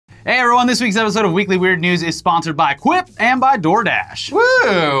Hey everyone, this week's episode of Weekly Weird News is sponsored by Quip and by DoorDash.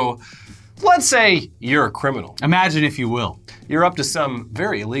 Woo! Let's say you're a criminal. Imagine if you will. You're up to some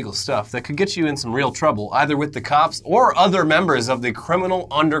very illegal stuff that could get you in some real trouble, either with the cops or other members of the criminal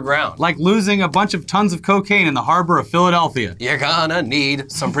underground. Like losing a bunch of tons of cocaine in the harbor of Philadelphia. You're gonna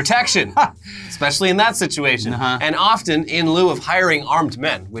need some protection, especially in that situation. And often, in lieu of hiring armed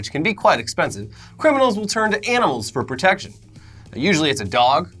men, which can be quite expensive, criminals will turn to animals for protection. Usually it's a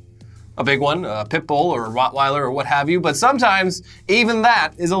dog, a big one, a pit bull or a Rottweiler or what have you, but sometimes even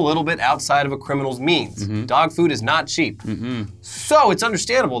that is a little bit outside of a criminal's means. Dog food is not cheap. So it's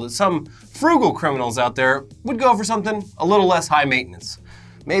understandable that some frugal criminals out there would go for something a little less high maintenance.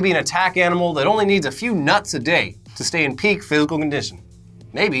 Maybe an attack animal that only needs a few nuts a day to stay in peak physical condition.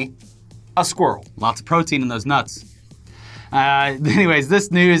 Maybe a squirrel. Lots of protein in those nuts. Anyways, this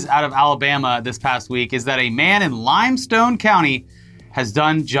news out of Alabama this past week is that a man in Limestone County has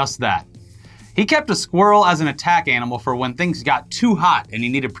done just that. He kept a squirrel as an attack animal for when things got too hot and he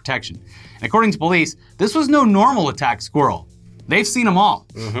needed protection. And according to police, this was no normal attack squirrel. They've seen them all.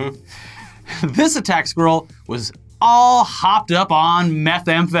 This attack squirrel was all hopped up on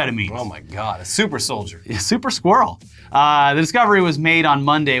methamphetamine. Oh my God, a super soldier. A super squirrel. The discovery was made on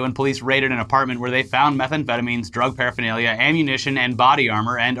Monday when police raided an apartment where they found methamphetamines, drug paraphernalia, ammunition, and body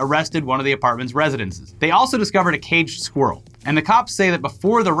armor and arrested one of the apartment's residences. They also discovered a caged squirrel. And the cops say that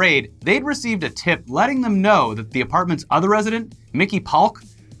before the raid, they'd received a tip letting them know that the apartment's other resident, Mickey Polk,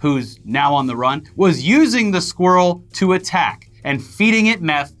 who's now on the run, was using the squirrel to attack and feeding it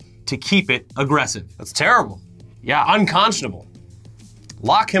meth to keep it aggressive. That's terrible. Yeah. Unconscionable.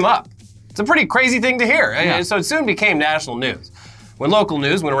 Lock him up. It's a pretty crazy thing to hear. Yeah. So it soon became national news. When local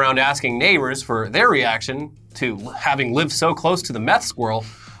news went around asking neighbors for their reaction to having lived so close to the meth squirrel,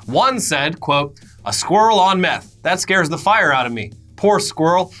 one said, quote, "A squirrel on meth. That scares the fire out of me. Poor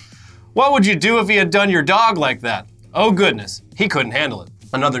squirrel. What would you do if he had done your dog like that? Oh goodness, he couldn't handle it."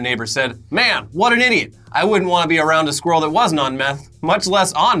 Another neighbor said, "Man, what an idiot. I wouldn't want to be around a squirrel that wasn't on meth, much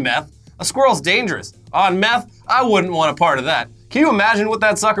less on meth. A squirrel's dangerous. On meth, I wouldn't want a part of that. Can you imagine what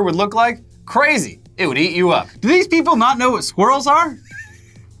that sucker would look like? Crazy. It would eat you up." Do these people not know what squirrels are?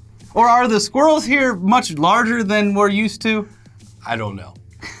 Or are the squirrels here much larger than we're used to? I don't know.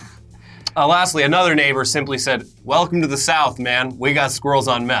 Lastly, another neighbor simply said, "Welcome to the South, man. We got squirrels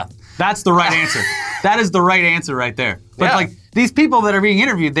on meth." That's the right answer. That is the right answer right there. But Yeah. like these people that are being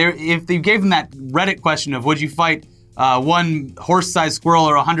interviewed, if you gave them that Reddit question of would you fight one horse-sized squirrel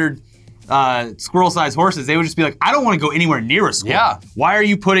or 100 squirrel-sized horses, they would just be like, I don't want to go anywhere near a squirrel. Yeah. Why are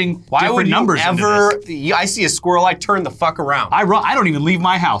you putting different numbers into this? I see a squirrel, I turn the fuck around. I don't even leave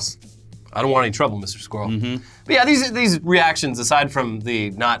my house. I don't want any trouble, Mr. Squirrel. But yeah, these reactions, aside from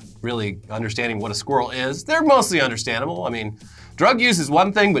the not really understanding what a squirrel is, they're mostly understandable. I mean, drug use is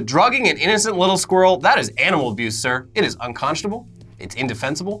one thing, but drugging an innocent little squirrel, that is animal abuse, sir. It is unconscionable. It's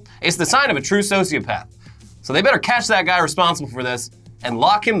indefensible. It's the sign of a true sociopath. So they better catch that guy responsible for this and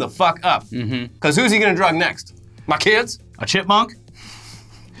lock him the fuck up. Because who's he gonna drug next? My kids? A chipmunk?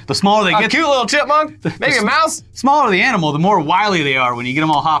 The smaller they A get, cute little chipmunk? Maybe a mouse? smaller the animal, the more wily they are when you get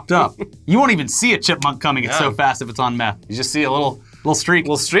them all hopped up. You won't even see a chipmunk coming. It's so Yeah. fast if it's on meth. You just see a little Streak.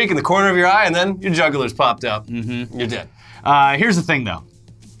 streak in the corner of your eye, and then your jugular's popped out. You're dead. Here's the thing though.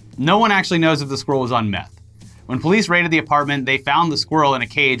 No one actually knows if the squirrel was on meth. When police raided the apartment, they found the squirrel in a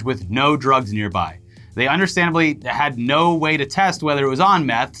cage with no drugs nearby. They understandably had no way to test whether it was on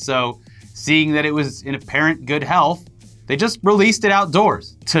meth, so seeing that it was in apparent good health, they just released it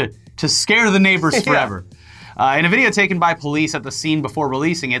outdoors to scare the neighbors forever. In a video taken by police at the scene before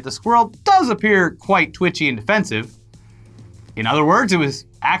releasing it, the squirrel does appear quite twitchy and defensive. In other words, it was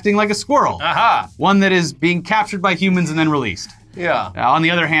acting like a squirrel. Aha! One that is being captured by humans and then released. Yeah. On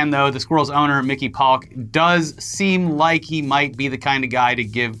the other hand, though, the squirrel's owner, Mickey Polk, does seem like he might be the kind of guy to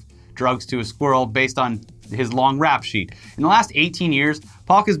give drugs to a squirrel based on his long rap sheet. In the last 18 years,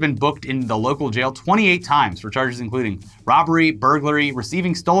 Polk has been booked in the local jail 28 times for charges including robbery, burglary,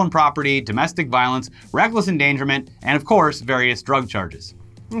 receiving stolen property, domestic violence, reckless endangerment, and of course, various drug charges.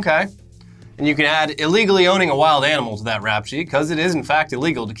 Okay. And you can add illegally owning a wild animal to that rap sheet, because it is in fact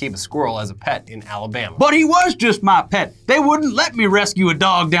illegal to keep a squirrel as a pet in Alabama. But he was just my pet. They wouldn't let me rescue a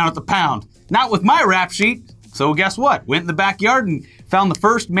dog down at the pound. Not with my rap sheet. So guess what? Went in the backyard and found the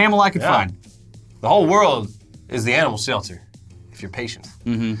first mammal I could find. The whole world is the animal shelter, if you're patient.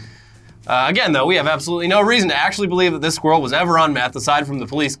 Again, though, we have absolutely no reason to actually believe that this squirrel was ever on meth, aside from the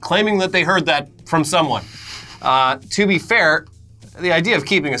police claiming that they heard that from someone. To be fair, the idea of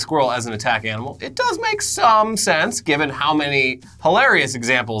keeping a squirrel as an attack animal, it does make some sense given how many hilarious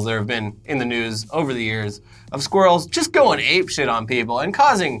examples there have been in the news over the years of squirrels just going apeshit on people and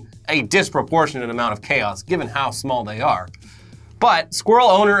causing a disproportionate amount of chaos given how small they are. But squirrel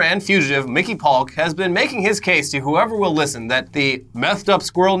owner and fugitive Mickey Polk has been making his case to whoever will listen that the methed up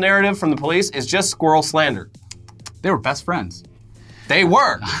squirrel narrative from the police is just squirrel slander. They were best friends. They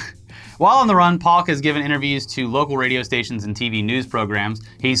were. While on the run, Polk has given interviews to local radio stations and TV news programs.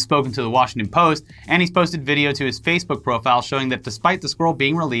 He's spoken to the Washington Post, and he's posted video to his Facebook profile showing that despite the squirrel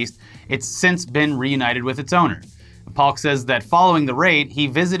being released, it's since been reunited with its owner. Polk says that following the raid, he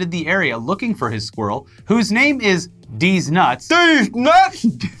visited the area looking for his squirrel, whose name is D's Nuts. D's Nuts!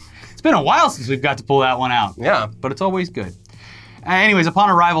 It's been a while since we've got to pull that one out. Yeah. But it's always good. Anyways, upon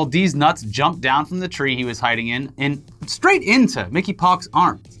arrival, D's Nuts jumped down from the tree he was hiding in and straight into Mickey Polk's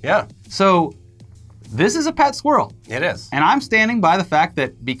arms. Yeah. So, this is a pet squirrel. It is. And I'm standing by the fact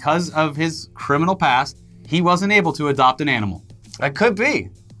that because of his criminal past, he wasn't able to adopt an animal. That could be.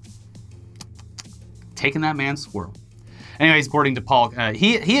 Taking that man's squirrel. Anyways, according to Polk,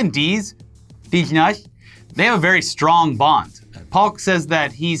 he and D's Nuts, they have a very strong bond. Polk says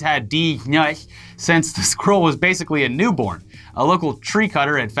that he's had D's Nuts since the squirrel was basically a newborn. A local tree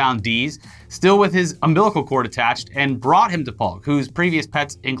cutter had found D's, still with his umbilical cord attached, and brought him to Polk, whose previous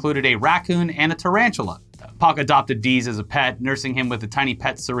pets included a raccoon and a tarantula. Polk adopted D's as a pet, nursing him with a tiny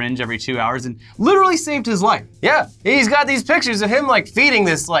pet syringe every 2 hours, and literally saved his life. Yeah, he's got these pictures of him like feeding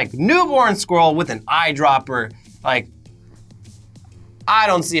this like newborn squirrel with an eyedropper. Like, I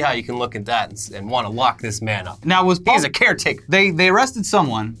don't see how you can look at that and want to lock this man up. Now, was Polk, he's a caretaker. They arrested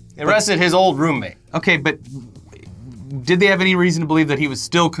someone. They arrested his old roommate. Okay, but did they have any reason to believe that he was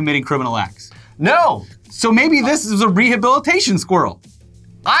still committing criminal acts? No. So maybe this is a rehabilitation squirrel.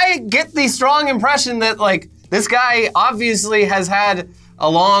 I get the strong impression that like this guy obviously has had a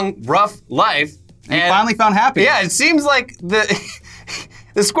long, rough life. And he finally found happiness. Yeah, it seems like the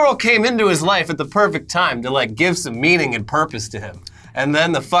squirrel came into his life at the perfect time to like give some meaning and purpose to him. And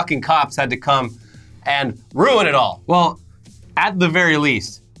then the fucking cops had to come and ruin it all. Well, at the very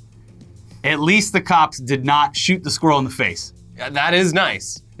least, at least the cops did not shoot the squirrel in the face. Yeah, that is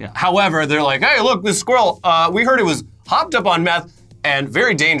nice. Yeah. However, they're like, hey, look, this squirrel, we heard it was hopped up on meth and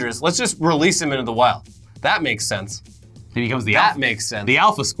very dangerous. Let's just release him into the wild. That makes sense. He becomes the That makes sense. The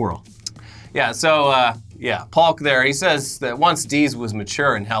alpha squirrel. Yeah, so, yeah, Polk there, he says that once Dees was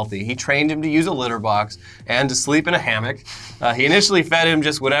mature and healthy, he trained him to use a litter box and to sleep in a hammock. He initially fed him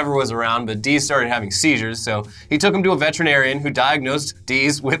just whatever was around, but Dees started having seizures, so he took him to a veterinarian who diagnosed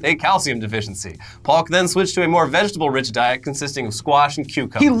Dees with a calcium deficiency. Polk then switched to a more vegetable-rich diet consisting of squash and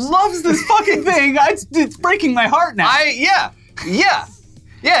cucumbers. He loves this fucking thing. It's breaking my heart now. Yeah,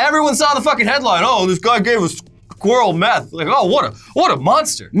 everyone saw the fucking headline. Oh, this guy gave us squirrel meth. Like, oh, what a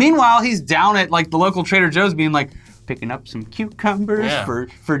monster. Meanwhile, he's down at like the local Trader Joe's being like, picking up some cucumbers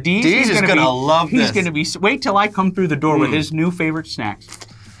for Dees. Dees is gonna love this. He's gonna be, wait till I come through the door with his new favorite snacks.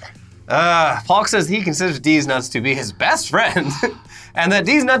 Polk says he considers Dees Nuts to be his best friend, and that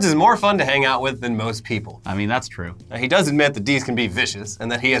Dees Nuts is more fun to hang out with than most people. I mean, that's true. Now, he does admit that Dees can be vicious,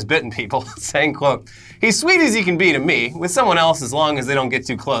 and that he has bitten people, saying, quote, he's sweet as he can be to me. With someone else, as long as they don't get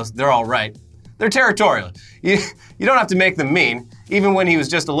too close, they're all right. They're territorial. You don't have to make them mean. Even when he was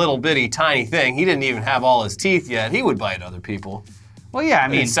just a little bitty tiny thing, he didn't even have all his teeth yet. He would bite other people. Well, yeah, I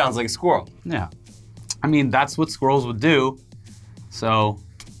mean, it sounds like a squirrel. Yeah, I mean that's what squirrels would do. So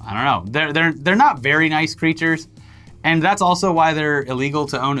I don't know. They're not very nice creatures, and that's also why they're illegal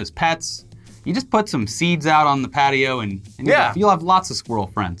to own as pets. You just put some seeds out on the patio, and you'll have lots of squirrel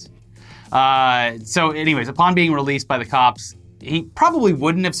friends. So, anyways, upon being released by the cops, he probably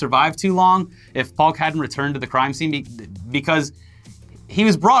wouldn't have survived too long if Polk hadn't returned to the crime scene because he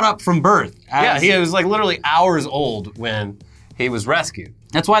was brought up from birth. He was like literally hours old when he was rescued.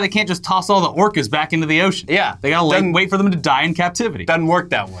 That's why they can't just toss all the orcas back into the ocean. Yeah. They gotta wait for them to die in captivity. Doesn't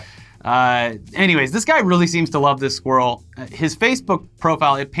work that way. Anyways, this guy really seems to love this squirrel. His Facebook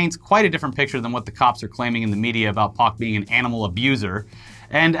profile, it paints quite a different picture than what the cops are claiming in the media about Polk being an animal abuser.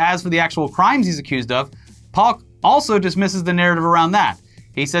 And as for the actual crimes he's accused of, Polk also dismisses the narrative around that.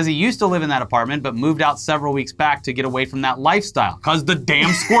 He says he used to live in that apartment, but moved out several weeks back to get away from that lifestyle, cause the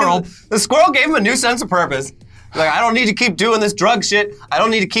damn squirrel. The squirrel gave him a new sense of purpose. Like, I don't need to keep doing this drug shit. I don't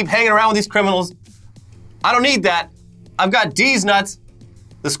need to keep hanging around with these criminals. I don't need that. I've got Dees Nuts,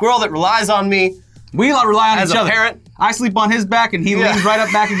 the squirrel that relies on me. We rely on as each other. As a parent. I sleep on his back and he leans right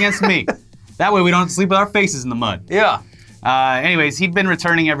up back against me. That way we don't sleep with our faces in the mud. Yeah. Anyways, he'd been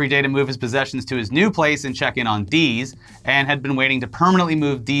returning every day to move his possessions to his new place and check in on Dees, and had been waiting to permanently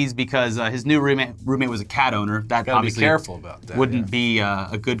move Dees because his new roommate was a cat owner. That Gotta obviously be careful about that, wouldn't be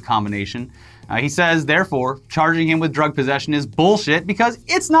a good combination. He says, therefore, charging him with drug possession is bullshit because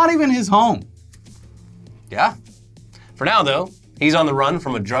it's not even his home. Yeah. For now, though, he's on the run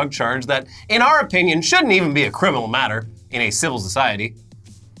from a drug charge that, in our opinion, shouldn't even be a criminal matter in a civil society.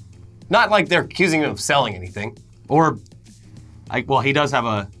 Not like they're accusing him of selling anything. Or, well, he does have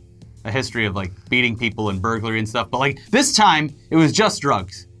a history of like beating people and burglary and stuff, but like this time it was just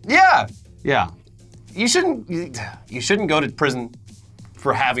drugs. Yeah. Yeah. You shouldn't go to prison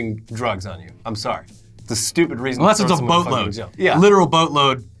for having drugs on you. I'm sorry. It's a stupid reason. Unless it's a boatload. Yeah. Literal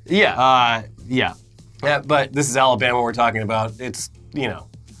boatload. Yeah. Yeah. Yeah, but this is Alabama we're talking about. It's, you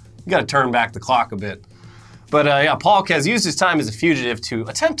got to turn back the clock a bit. But yeah, Paul has used his time as a fugitive to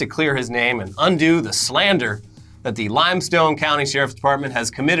attempt to clear his name and undo the slander that the Limestone County Sheriff's Department has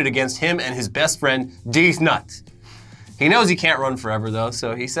committed against him and his best friend, Deez Nuts. He knows he can't run forever, though,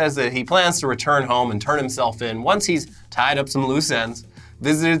 so he says that he plans to return home and turn himself in once he's tied up some loose ends,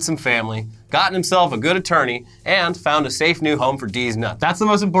 visited some family, gotten himself a good attorney, and found a safe new home for Deez Nuts. That's the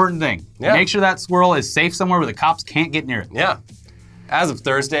most important thing. Yeah. Make sure that squirrel is safe somewhere where the cops can't get near it. Yeah. As of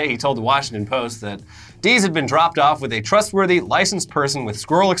Thursday, he told the Washington Post that Deez had been dropped off with a trustworthy, licensed person with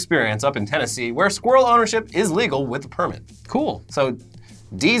squirrel experience up in Tennessee, where squirrel ownership is legal with a permit. Cool. So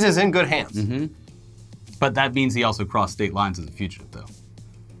Deez is in good hands. Mm-hmm. But that means he also crossed state lines as a fugitive, though.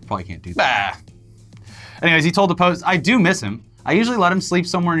 Probably can't do that. Bah. Anyways, he told the Post, "I do miss him. I usually let him sleep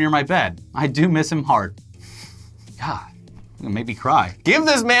somewhere near my bed. I do miss him hard." God, it made me cry. Give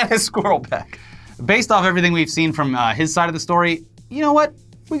this man his squirrel back. Based off everything we've seen from his side of the story, you know what?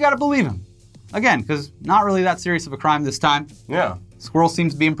 We gotta believe him. Again, because not really that serious of a crime this time. Yeah. Squirrel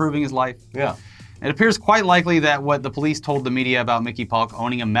seems to be improving his life. Yeah. It appears quite likely that what the police told the media about Mickey Polk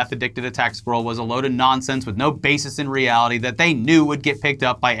owning a meth-addicted attack squirrel was a load of nonsense with no basis in reality that they knew would get picked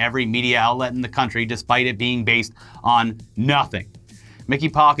up by every media outlet in the country, despite it being based on nothing. Mickey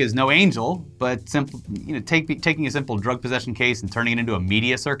Polk is no angel, but taking a simple drug possession case and turning it into a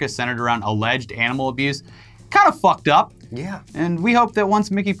media circus centered around alleged animal abuse, kind of fucked up. Yeah. And we hope that once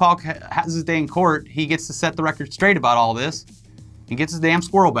Mickey Polk has his day in court, he gets to set the record straight about all this and gets his damn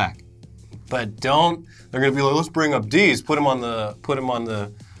squirrel back. But don't, they're gonna be like, let's bring up Deez, put him on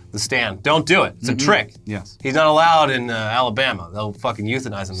the stand. Don't do it. It's a trick. Yes. He's not allowed in Alabama. They'll fucking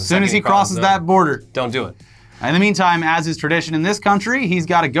euthanize him. As soon as he crosses that border. Don't do it. In the meantime, as is tradition in this country, he's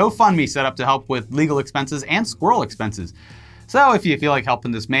got a GoFundMe set up to help with legal expenses and squirrel expenses. So if you feel like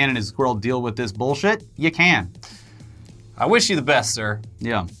helping this man and his squirrel deal with this bullshit, you can. I wish you the best, sir.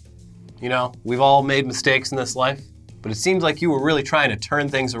 Yeah. We've all made mistakes in this life, but it seems like you were really trying to turn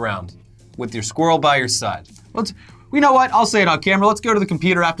things around with your squirrel by your side. You know what? I'll say it on camera. Let's go to the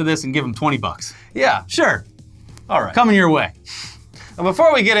computer after this and give him 20 bucks. Yeah. Sure. All right. Coming your way. And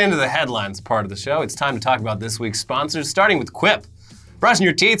before we get into the headlines part of the show, it's time to talk about this week's sponsors, starting with Quip. Brushing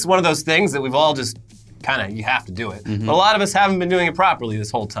your teeth is one of those things that we've all just you have to do it. But a lot of us haven't been doing it properly this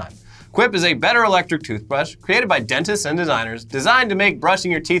whole time. Quip is a better electric toothbrush created by dentists and designers designed to make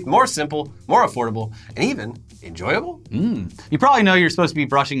brushing your teeth more simple, more affordable, and even enjoyable. You probably know you're supposed to be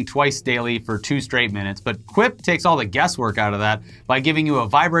brushing twice daily for 2 straight minutes, but Quip takes all the guesswork out of that by giving you a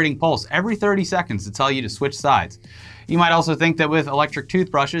vibrating pulse every 30 seconds to tell you to switch sides. You might also think that with electric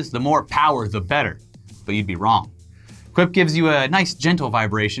toothbrushes, the more power, the better, but you'd be wrong. Quip gives you a nice gentle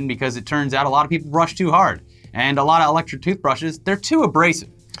vibration because it turns out a lot of people brush too hard, and a lot of electric toothbrushes, they're too abrasive.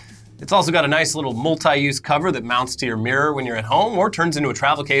 It's also got a nice little multi-use cover that mounts to your mirror when you're at home or turns into a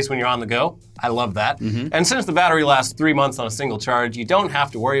travel case when you're on the go. I love that. And since the battery lasts 3 months on a single charge, you don't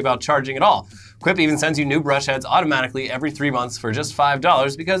have to worry about charging at all. Quip even sends you new brush heads automatically every 3 months for just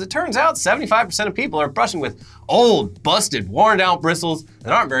 $5 because it turns out 75% of people are brushing with old, busted, worn out bristles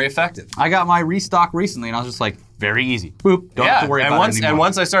that aren't very effective. I got my restock recently and I was just like, very easy. Boop, don't have to worry about it anymore. And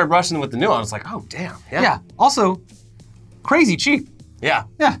once I started brushing with the new one, I was like, oh damn. Yeah, also, crazy cheap. Yeah.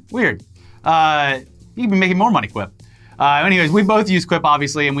 Yeah, weird. You've been making more money, Quip. Anyways, we both use Quip,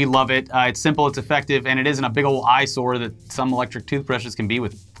 obviously, and we love it. It's simple, it's effective, and it isn't a big old eyesore that some electric toothbrushes can be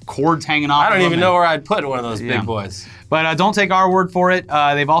with cords hanging off. I don't even know where I'd put one of those big boys. But don't take our word for it.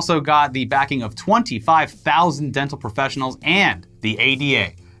 They've also got the backing of 25,000 dental professionals and the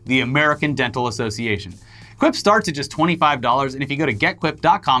ADA, the American Dental Association. Quip starts at just $25, and if you go to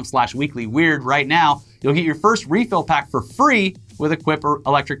getquip.com/weeklyweird right now, you'll get your first refill pack for free with a Quip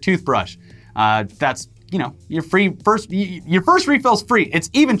electric toothbrush. That's, your first refill's free. It's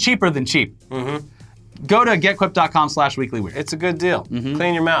even cheaper than cheap. Go to getquip.com/weeklyweird. It's a good deal.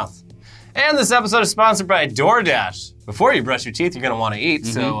 Clean your mouth. And this episode is sponsored by DoorDash. Before you brush your teeth, you're gonna wanna eat,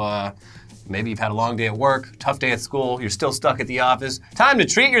 so maybe you've had a long day at work, tough day at school, you're still stuck at the office. Time to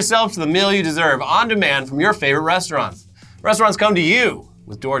treat yourself to the meal you deserve on demand from your favorite restaurants. Restaurants come to you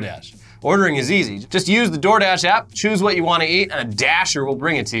with DoorDash. Ordering is easy. Just use the DoorDash app, choose what you want to eat, and a Dasher will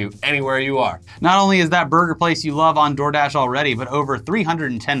bring it to you anywhere you are. Not only is that burger place you love on DoorDash already, but over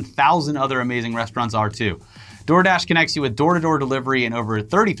 310,000 other amazing restaurants are too. DoorDash connects you with door-to-door delivery in over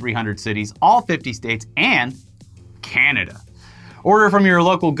 3,300 cities, all 50 states, and Canada. Order from your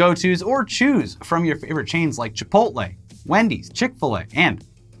local go-tos or choose from your favorite chains like Chipotle, Wendy's, Chick-fil-A, and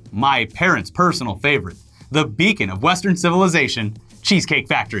my parents' personal favorite, the beacon of Western civilization, Cheesecake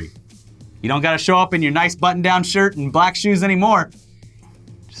Factory. You don't gotta show up in your nice button-down shirt and black shoes anymore.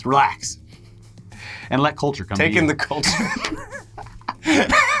 Just relax and let culture come to you. Take in the culture.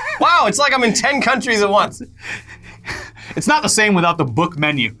 Wow, it's like I'm in 10 countries at once. It's not the same without the book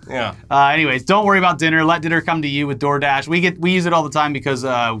menu. Yeah. Anyways, don't worry about dinner. Let dinner come to you with DoorDash. We use it all the time because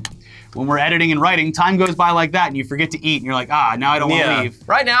when we're editing and writing, time goes by like that and you forget to eat and you're like, now I don't want to leave.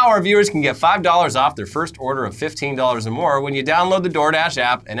 Right now, our viewers can get $5 off their first order of $15 or more when you download the DoorDash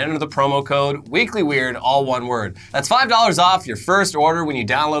app and enter the promo code WeeklyWeird, all one word. That's $5 off your first order when you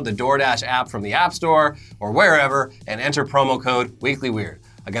download the DoorDash app from the App Store or wherever and enter promo code WeeklyWeird.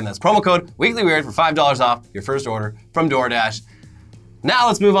 Again, that's promo code WeeklyWeird for $5 off your first order from DoorDash. Now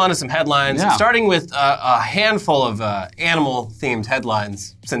let's move on to some headlines, starting with a handful of animal-themed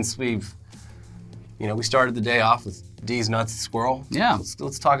headlines since we started the day off with D's Nuts Squirrel. Yeah.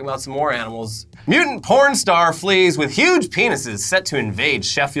 Let's talk about some more animals. Mutant porn star fleas with huge penises set to invade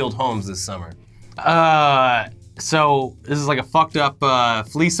Sheffield homes this summer. So this is like a fucked up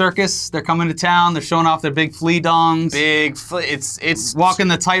flea circus. They're coming to town. They're showing off their big flea dongs. It's walking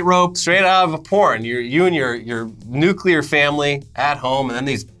the tightrope. Straight out of a porn. You and your nuclear family at home, and then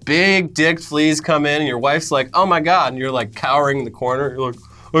these big dick fleas come in, and your wife's like, "Oh my god!" and you're like cowering in the corner. You're like,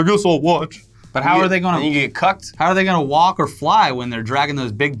 "I guess I'll watch." But how are they gonna? And you get cucked. How are they gonna walk or fly when they're dragging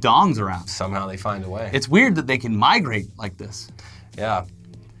those big dongs around? Somehow they find a way. It's weird that they can migrate like this. Yeah,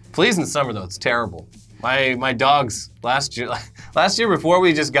 fleas in the summer though, it's terrible. My dogs last year before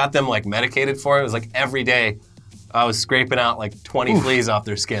we just got them like medicated for it was like every day I was scraping out like 20 fleas off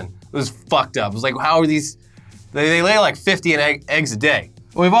their skin. It was fucked up. It was like, how are these? They lay like 50 eggs a day.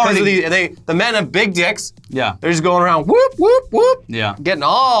 Well, we've already the men have big dicks. Yeah. They're just going around whoop whoop whoop. Yeah. Getting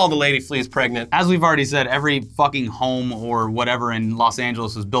all the lady fleas pregnant. As we've already said, every fucking home or whatever in Los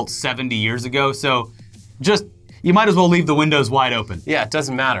Angeles was built 70 years ago. So you might as well leave the windows wide open. Yeah, it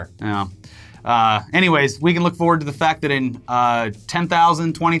doesn't matter. Yeah. Anyways, we can look forward to the fact that in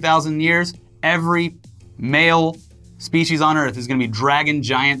 10,000, 20,000 years, every male species on Earth is gonna be dragging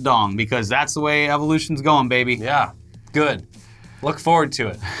giant dong because that's the way evolution's going, baby. Yeah, good. Look forward to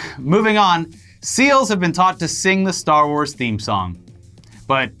it. Moving on, seals have been taught to sing the Star Wars theme song.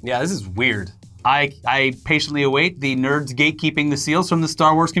 But yeah, this is weird. I patiently await the nerds gatekeeping the seals from the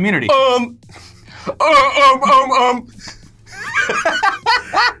Star Wars community.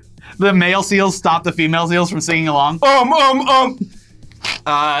 The male seals stop the female seals from singing along.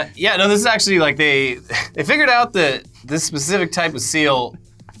 Yeah, no, this is actually like they figured out that this specific type of seal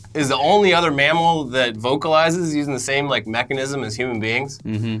is the only other mammal that vocalizes using the same like mechanism as human beings.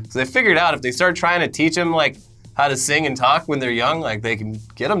 Mm-hmm. So they figured out if they start trying to teach them like how to sing and talk when they're young, like they can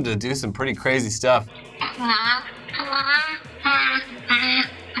get them to do some pretty crazy stuff.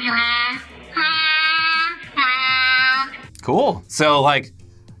 Cool. So like,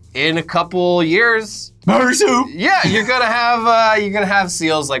 in a couple years, yeah, you're gonna have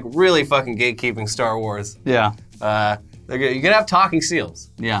seals like really fucking gatekeeping Star Wars. Yeah. You're gonna have talking seals.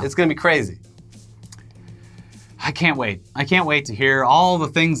 Yeah. It's gonna be crazy. I can't wait. I can't wait to hear all the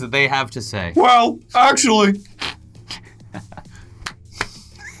things that they have to say. Well, actually.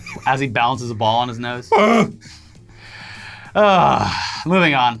 As he balances a ball on his nose.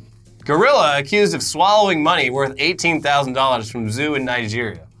 Moving on. Gorilla accused of swallowing money worth $18,000 from zoo in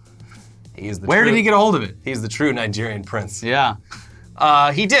Nigeria. Where did he get a hold of it? He's the true Nigerian prince. Yeah.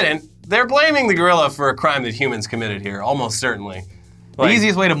 He didn't. They're blaming the gorilla for a crime that humans committed here, almost certainly. The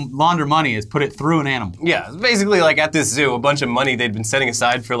easiest way to launder money is put it through an animal. Yeah, it's basically like at this zoo, a bunch of money they'd been setting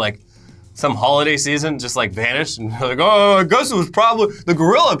aside for like some holiday season just like vanished, and they're like, oh, I guess it was probably, the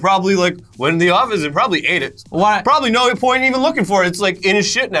gorilla probably like went in the office and probably ate it. Why? Probably no point even looking for it, it's like in his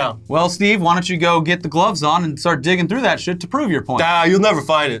shit now. Well, Steve, why don't you go get the gloves on and start digging through that shit to prove your point? Nah, you'll never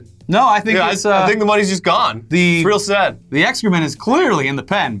find it. No, I think I think the money's just gone. It's real sad. The excrement is clearly in the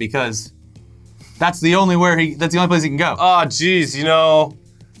pen because that's the only place he can go. Oh, geez, you know,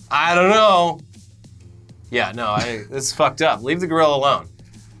 I don't know. Yeah, no, this is fucked up. Leave the gorilla alone.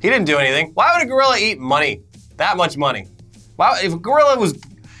 He didn't do anything. Why would a gorilla eat money? That much money? If a gorilla was,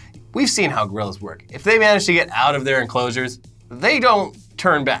 we've seen how gorillas work. If they manage to get out of their enclosures, they don't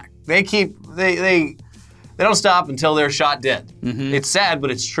turn back. They They don't stop until they're shot dead. It's sad, but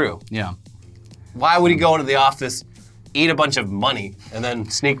it's true. Yeah. Why would he go into the office, eat a bunch of money, and then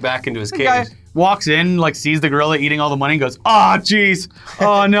sneak back into his cage? Guy walks in, like sees the gorilla eating all the money and goes, "Ah, jeez.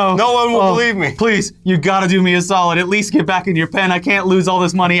 Oh, no. No one will believe me. Please, you gotta do me a solid. At least get back in your pen. I can't lose all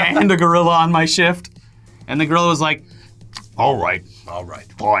this money and a gorilla on my shift." And the gorilla was like, all right,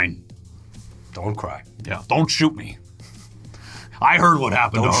 fine. Don't cry. Yeah, don't shoot me. I heard what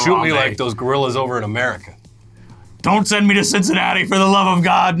happened. Don't shoot me like those gorillas over in America. Don't send me to Cincinnati, for the love of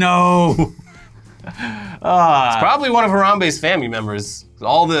God, no. It's probably one of Harambe's family members.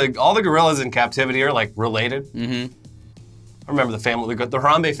 All the gorillas in captivity are like related. I remember the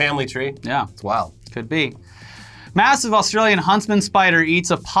Harambe family tree. Yeah. It's wild. Could be. Massive Australian huntsman spider eats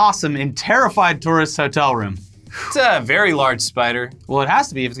a possum in terrified tourist hotel room. It's a very large spider. Well, it has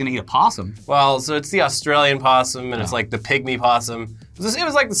to be if it's gonna eat a possum. Well, so it's the Australian possum, and it's like the pygmy possum. It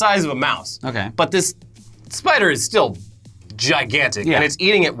was like the size of a mouse. Okay. But this spider is still gigantic, and it's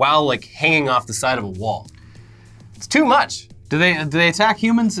eating it while like hanging off the side of a wall. It's too much. Do they attack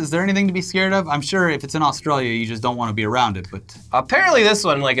humans? Is there anything to be scared of? I'm sure if it's in Australia, you just don't want to be around it, but... Apparently this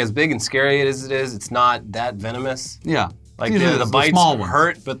one, like as big and scary as it is, it's not that venomous. Yeah. Like the bites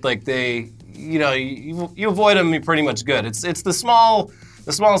hurt, but like you know, you avoid them, you're pretty much good. It's the small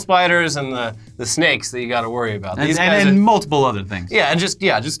spiders and the snakes that you got to worry about. And multiple other things. Yeah, and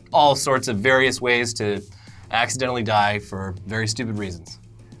just all sorts of various ways to accidentally die for very stupid reasons.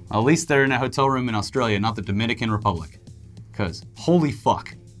 Well, at least they're in a hotel room in Australia, not the Dominican Republic. Because, holy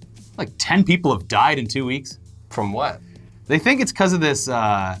fuck, like 10 people have died in 2 weeks. From what? They think it's because of this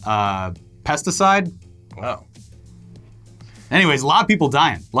pesticide. Wow. Anyways, a lot of people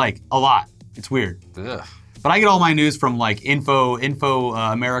dying, like a lot. It's weird. Ugh. But I get all my news from like Info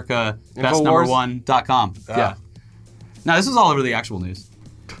America, bestnumber1.com. Yeah. No, this is all over the actual news.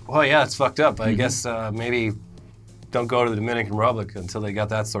 Well, yeah, it's fucked up. I guess maybe don't go to the Dominican Republic until they got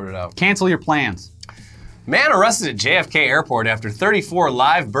that sorted out. Cancel your plans. Man arrested at JFK Airport after 34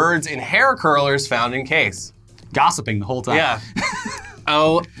 live birds in hair curlers found in case. Gossiping the whole time. Yeah.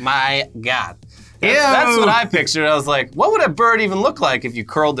 Oh my God. That's what I pictured. I was like, what would a bird even look like if you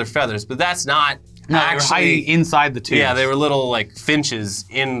curled their feathers? But that's not actually... They were hiding inside the tubes. Yeah, they were little like finches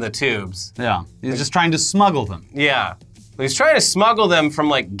in the tubes. Yeah, he was just trying to smuggle them. Yeah. He was trying to smuggle them from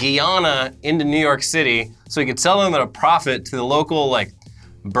like Guyana into New York City so he could sell them at a profit to the local like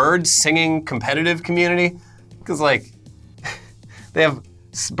bird singing competitive community. Because like, they have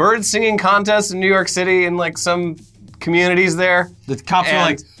bird singing contests in New York City and like some communities there. The cops are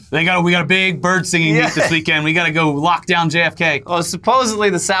like, we got a big bird singing meet this weekend. We got to go lock down JFK. Well, supposedly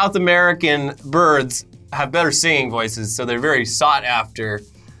the South American birds have better singing voices, so they're very sought after.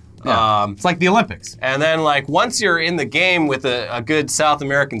 Yeah. It's like the Olympics. And then like once you're in the game with a good South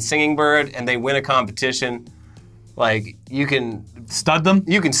American singing bird and they win a competition, like you can stud them.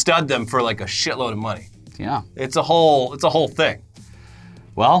 You can stud them for like a shitload of money. Yeah. It's a whole thing.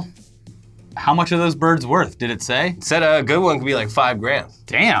 Well, how much are those birds worth, did it say? It said a good one could be like $5,000.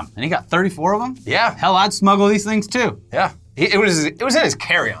 Damn, and he got 34 of them? Yeah. Hell, I'd smuggle these things too. Yeah. It was in his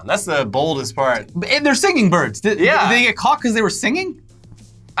carry-on. That's the boldest part. But they're singing birds. Did they get caught because they were singing?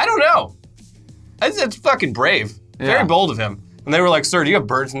 I don't know. It's fucking brave. Yeah. Very bold of him. And they were like, sir, do you have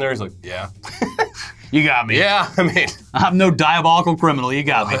birds in there? He's like, yeah. You got me. Yeah, I mean. I'm no diabolical criminal, you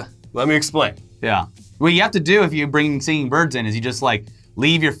got me. Let me explain. Yeah. What you have to do if you bring singing birds in is you just like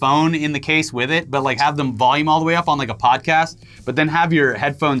leave your phone in the case with it, but like have them volume all the way up on like a podcast, but then have your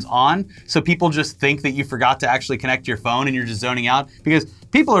headphones on so people just think that you forgot to actually connect your phone and you're just zoning out because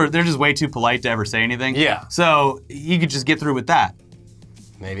they're just way too polite to ever say anything. Yeah. So you could just get through with that.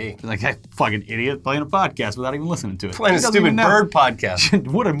 Maybe. Like, hey, fucking idiot playing a podcast without even listening to it. Playing a stupid bird podcast.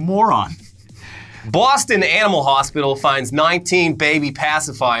 What a moron. Boston Animal Hospital finds 19 baby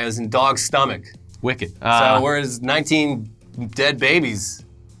pacifiers in dog's stomach. Wicked. So whereas 19 dead babies,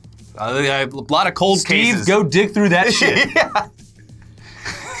 a lot of cold cases. Steve, go dig through that shit. Yeah.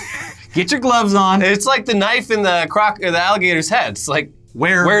 Get your gloves on. It's like the knife in the alligator's head. It's like,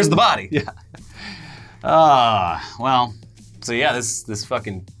 where's the body? Yeah. Well. So yeah, this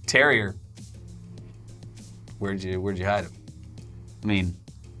fucking terrier. Where'd you hide him? I mean,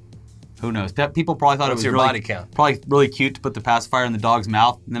 who knows? People probably thought What's it was your body count? Probably really cute to put the pacifier in the dog's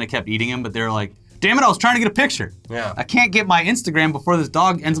mouth, and then it kept eating him. But they were like, "Damn it! I was trying to get a picture. Yeah. I can't get my Instagram before this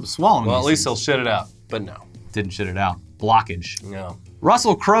dog ends up swallowing." Well, at least he'll shit it out. But no, didn't shit it out. Blockage. No.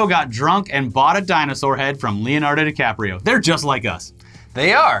 Russell Crowe got drunk and bought a dinosaur head from Leonardo DiCaprio. They're just like us.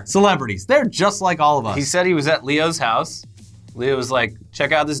 They are celebrities. They're just like all of us. He said he was at Leo's house. Leo was like,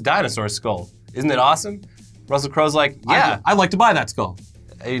 check out this dinosaur skull. Isn't it awesome? Russell Crowe's like, yeah. I'd like to buy that skull.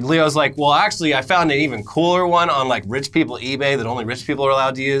 Leo's like, well, actually, I found an even cooler one on like rich people eBay that only rich people are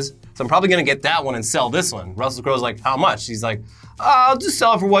allowed to use. So I'm probably gonna get that one and sell this one. Russell Crowe's like, how much? He's like, I'll just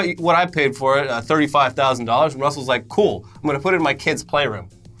sell it for what I paid for it, $35,000. And Russell's like, cool, I'm gonna put it in my kid's playroom.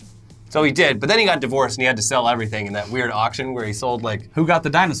 So he did, but then he got divorced and he had to sell everything in that weird auction where he sold like... Who got the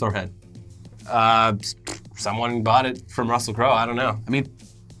dinosaur head? Someone bought it from Russell Crowe, I don't know. I mean,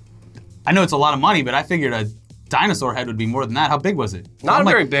 I know it's a lot of money, but I figured a dinosaur head would be more than that. How big was it? Not a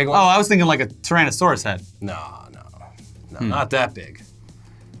very big one. Oh, I was thinking like a Tyrannosaurus head. No, not that big.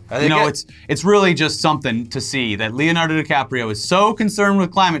 You know, it's really just something to see that Leonardo DiCaprio is so concerned with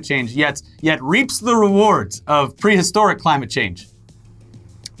climate change, yet reaps the rewards of prehistoric climate change.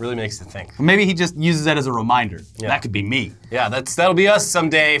 Really makes you think. Maybe he just uses that as a reminder. Yeah. That could be me. Yeah, that'll be us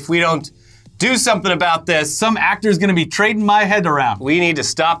someday if we don't do something about this. Some actor's gonna be trading my head around. We need to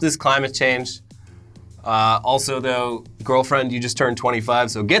stop this climate change. Also, though, girlfriend, you just turned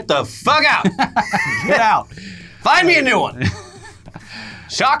 25, so get the fuck out. Get out. Find me a new one.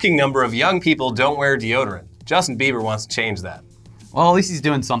 Shocking number of young people don't wear deodorant. Justin Bieber wants to change that. Well, at least he's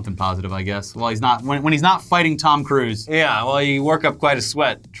doing something positive, I guess. Well, he's not when he's not fighting Tom Cruise. Yeah, well, you work up quite a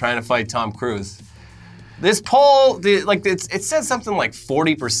sweat trying to fight Tom Cruise. This poll, it says something like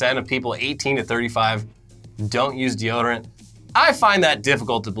 40% of people 18 to 35 don't use deodorant. I find that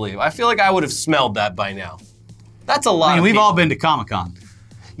difficult to believe. I feel like I would have smelled that by now. That's a lot. I mean, of we've people. all been to Comic-Con.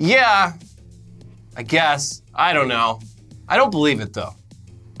 Yeah, I guess. I don't know. I don't believe it though.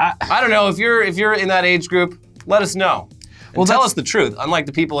 I don't know if you're in that age group. Let us know. Well, tell us the truth. Unlike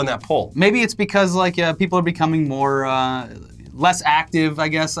the people in that poll. Maybe it's because like people are becoming more less active. I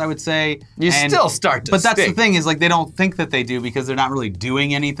guess I would say. You still start to. But that's the stink. thing is like they don't think that they do because they're not really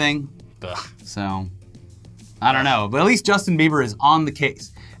doing anything. Ugh. So I don't know. But at least Justin Bieber is on the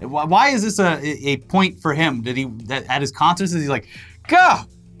case. Why is this a point for him? Did he at his concerts? Is he like, God,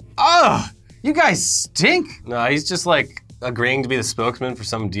 you guys stink? No, he's just like agreeing to be the spokesman for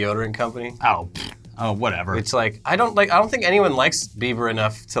some deodorant company. Oh, whatever. It's like I don't think anyone likes Bieber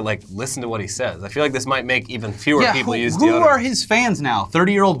enough to like listen to what he says. I feel like this might make even fewer people use deodorant. Who are his fans now?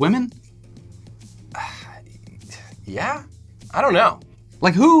 30-year-old women? Yeah, I don't know.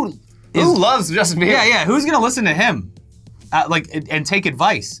 Like who loves Justin Bieber? Yeah. Who's gonna listen to him? And take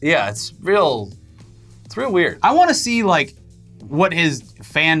advice? Yeah, it's real weird. I want to see like what his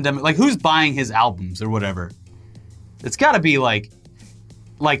fandom, like who's buying his albums or whatever. It's got to be like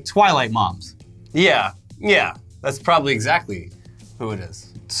Twilight moms. Yeah, that's probably exactly who it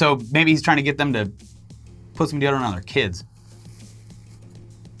is. So maybe he's trying to get them to put some deodorant on their kids.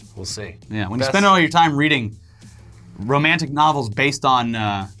 We'll see. Yeah, when you spend all your time reading romantic novels based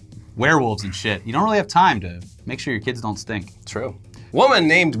on werewolves and shit, you don't really have time to make sure your kids don't stink. True. Woman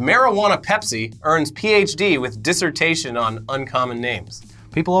named Marijuana Pepsi earns PhD with dissertation on uncommon names.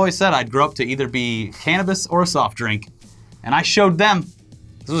 People always said I'd grow up to either be cannabis or a soft drink, and I showed them.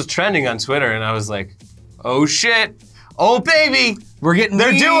 This was trending on Twitter, and I was like, oh shit, oh baby,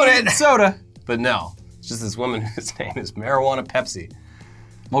 they're doing it. Soda. But no, it's just this woman whose name is Marijuana Pepsi.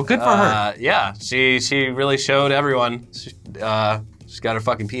 Well, good for her. Yeah, she really showed everyone. She's got her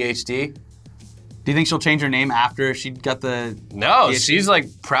fucking PhD. Do you think she'll change her name after she got the No, PhD? she's like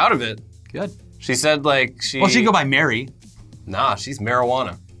proud of it. Good. She said like she... Well, she'd go by Mary. Nah, she's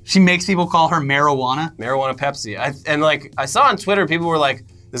marijuana. She makes people call her marijuana? Marijuana Pepsi. I saw on Twitter, people were like,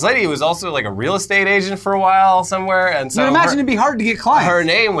 this lady was also like a real estate agent for a while somewhere, and so you'd imagine it'd be hard to get clients. Her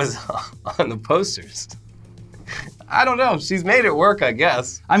name was on the posters. I don't know, she's made it work, I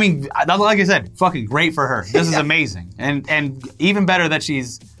guess. I mean, like I said, fucking great for her. This is amazing. And even better that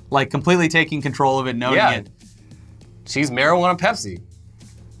she's like completely taking control of it, knowing it. She's Marijuana Pepsi.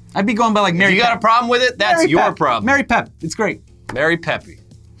 I'd be going by like Mary If you got a problem with it, that's your problem. Mary Pep, it's great. Mary Peppy.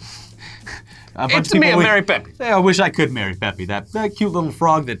 It's me a Mary Peppy. I wish I could marry Peppy, that cute little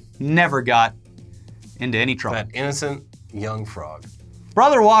frog that never got into any trouble. That innocent young frog.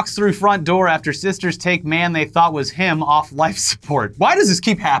 Brother walks through front door after sisters take man they thought was him off life support. Why does this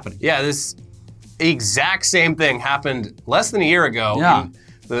keep happening? Yeah, this exact same thing happened less than a year ago. Yeah.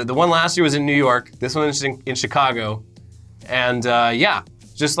 The one last year was in New York. This one is in Chicago. And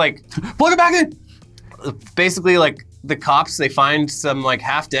just like... Plug it back in! Basically like the cops, they find some like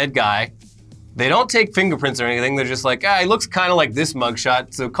half dead guy. They don't take fingerprints or anything. They're just like, he looks kind of like this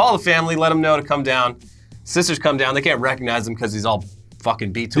mugshot. So call the family, let them know to come down. Sisters come down. They can't recognize him because he's all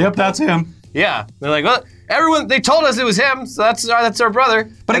fucking beat to a pulp. That's him. Yeah. They're like, well, everyone, they told us it was him, so that's our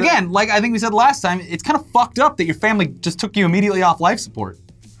brother. But again, like I think we said last time, it's kind of fucked up that your family just took you immediately off life support.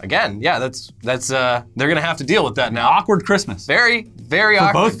 Again, yeah, that's they're gonna have to deal with that now. Awkward Christmas. Very, very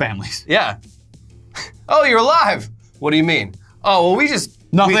awkward. For both families. Yeah. Oh, you're alive. What do you mean? Oh, well, we just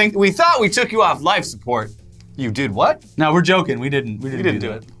Nothing. We thought we took you off life support. You did what? No, we're joking. We didn't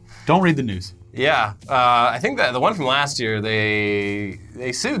do it. Don't read the news. Yeah, I think that the one from last year,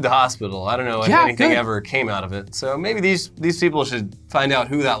 they sued the hospital. I don't know if anything ever came out of it. So maybe these people should find out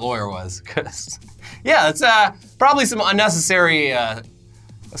who that lawyer was, because yeah, it's probably some unnecessary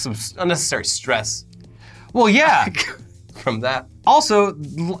stress. Well, yeah, from that. Also,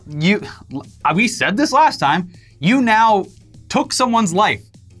 we said this last time. You now took someone's life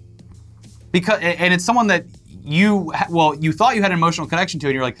and it's someone that you thought you had an emotional connection to,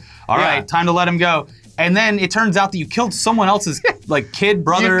 and you're like, all right, time to let him go. And then it turns out that you killed someone else's like kid,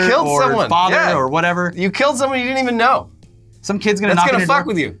 brother, or father, or whatever. You killed someone you didn't even know. Some kid's gonna knock on your door. That's gonna fuck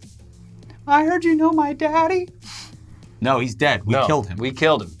with you. I heard you know my daddy. No, he's dead. We killed him. We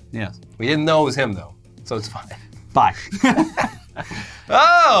killed him. Yes. We didn't know it was him though, so it's fine. Bye.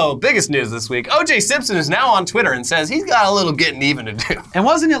 Oh, biggest news this week. O.J. Simpson is now on Twitter and says he's got a little getting even to do. And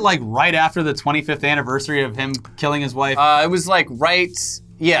wasn't it like right after the 25th anniversary of him killing his wife? It was like it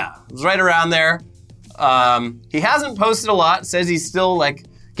was right around there. He hasn't posted a lot, says he's still like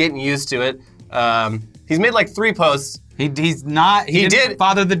getting used to it. He's made like 3 posts. He did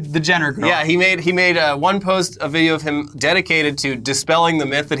father the Jenner girl. Yeah, he made one post, a video of him dedicated to dispelling the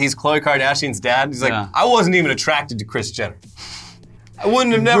myth that he's Khloe Kardashian's dad. He's like, I wasn't even attracted to Kris Jenner. I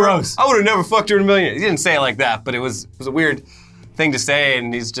would have never fucked her in a million years. He didn't say it like that, but it was a weird thing to say,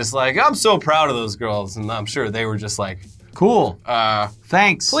 and he's just like, I'm so proud of those girls, and I'm sure they were just like, cool.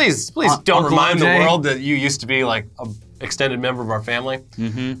 Thanks. Please don't remind the world that you used to be like an extended member of our family.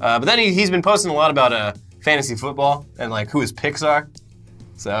 Mm-hmm. But then he's been posting a lot about fantasy football and like who his picks are.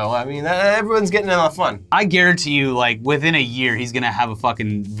 So, I mean, everyone's getting in on the fun. I guarantee you, like, within a year, he's gonna have a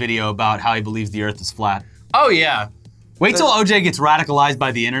fucking video about how he believes the earth is flat. Oh, yeah. Wait till OJ gets radicalized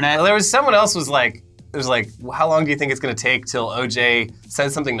by the internet. There was someone else was like, how long do you think it's gonna take till OJ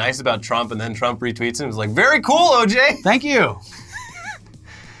says something nice about Trump and then Trump retweets him? It was like, very cool, OJ. Thank you.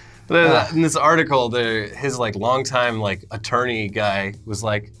 In this article, his like longtime like attorney guy was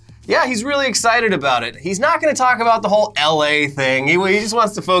like, yeah, he's really excited about it. He's not gonna talk about the whole LA thing. He just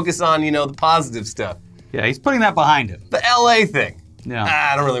wants to focus on, the positive stuff. Yeah, he's putting that behind him. The LA thing. Yeah.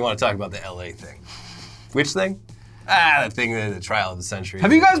 I don't really want to talk about the LA thing. Which thing? That thing, the trial of the century.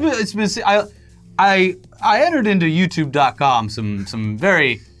 Have you guys been, I entered into youtube.com some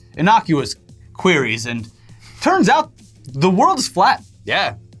very innocuous queries, and turns out the world is flat.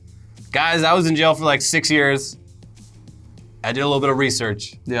 Yeah. Guys, I was in jail for like 6 years. I did a little bit of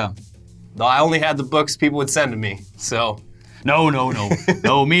research. Yeah. Though I only had the books people would send to me, so. No.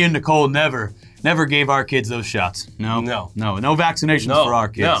 No, me and Nicole never gave our kids those shots. No vaccinations for our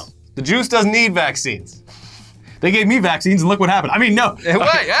kids. No, the juice doesn't need vaccines. They gave me vaccines and look what happened. I mean, no.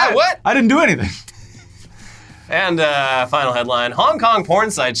 What? Yeah, what? I didn't do anything. And final headline, Hong Kong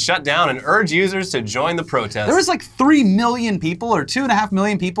porn sites shut down and urge users to join the protest. There was like 3 million people or 2.5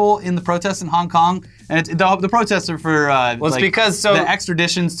 million people in the protests in Hong Kong. And the protests are for because the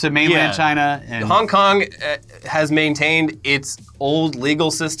extraditions to mainland China. And Hong Kong has maintained its old legal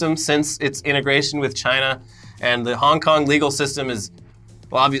system since its integration with China. And the Hong Kong legal system is,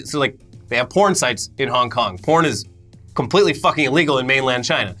 well, obviously, like, they have porn sites in Hong Kong. Porn is completely fucking illegal in mainland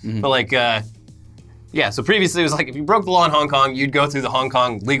China. Mm-hmm. But like, so previously it was like if you broke the law in Hong Kong, you'd go through the Hong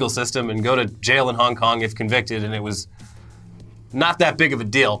Kong legal system and go to jail in Hong Kong if convicted, and it was not that big of a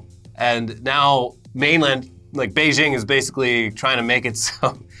deal. And now mainland, like Beijing is basically trying to make it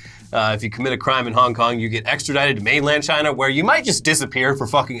so if you commit a crime in Hong Kong, you get extradited to mainland China, where you might just disappear for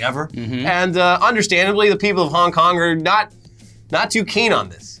fucking ever. Mm-hmm. And understandably, the people of Hong Kong are not too keen on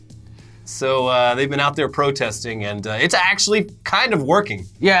this. So they've been out there protesting, and it's actually kind of working.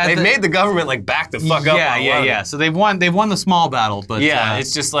 Yeah, they've made the government like back the fuck up. Yeah. So they've won the small battle, but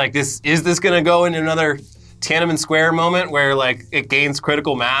it's just like this. Is this gonna go into another Tiananmen Square moment where like it gains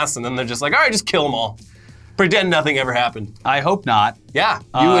critical mass, and then they're just like, all right, just kill them all, pretend nothing ever happened? I hope not. Yeah,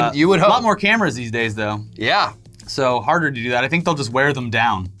 you would hope. A lot more cameras these days, though. Yeah. So harder to do that. I think they'll just wear them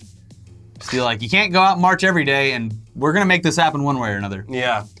down. Just be like, you can't go out and march every day, and we're gonna make this happen one way or another.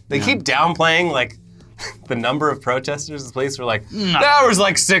 Yeah. They keep downplaying like the number of protesters. The police were like, there was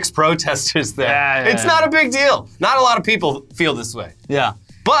like 6 protesters there. Yeah, it's not a big deal. Not a lot of people feel this way. Yeah.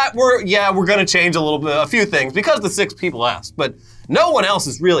 But we're gonna change a few things because the 6 people asked. But no one else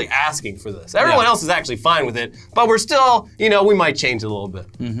is really asking for this. Everyone else is actually fine with it. But we're still, we might change it a little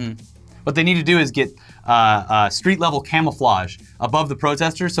bit. Mm-hmm. What they need to do is get street level camouflage above the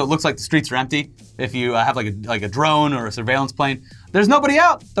protesters, so it looks like the streets are empty. If you have like a drone or a surveillance plane, there's nobody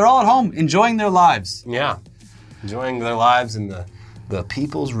out. They're all at home enjoying their lives. Yeah, enjoying their lives in the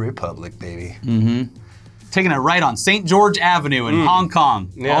People's Republic, baby. Mm-hmm. taking a right on St. George Avenue in Hong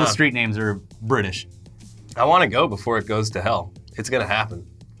Kong. Yeah. All the street names are British. I want to go before it goes to hell. It's gonna happen.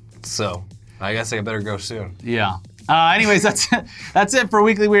 So I guess I better go soon. Yeah. Anyways, that's it for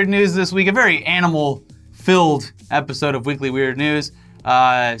Weekly Weird News this week. A very animal-filled episode of Weekly Weird News.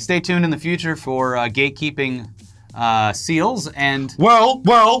 Stay tuned in the future for gatekeeping seals and... Well,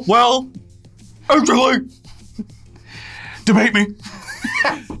 actually, debate me.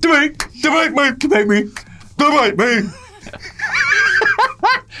 debate me.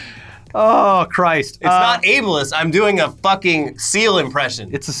 Oh, Christ. It's not ableist. I'm doing a fucking seal impression.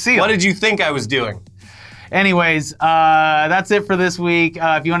 It's a seal. What did you think I was doing? Anyways, that's it for this week.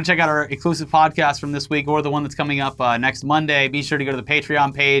 If you want to check out our exclusive podcast from this week or the one that's coming up next Monday, be sure to go to the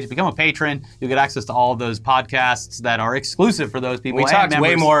Patreon page, become a patron. You'll get access to all of those podcasts that are exclusive for those people. We talked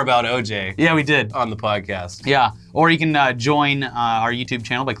way more about OJ. Yeah, we did. On the podcast. Yeah, or you can join our YouTube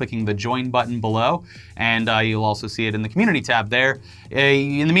channel by clicking the join button below, and you'll also see it in the community tab there.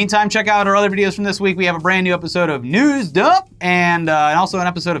 In the meantime, check out our other videos from this week. We have a brand new episode of News Dump and also an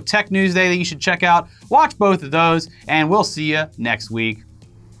episode of Tech News Day that you should check out. Watch both of those, and we'll see you next week.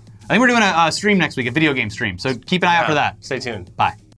 I think we're doing a stream next week, a video game stream, so keep an eye out for that. Stay tuned. Bye.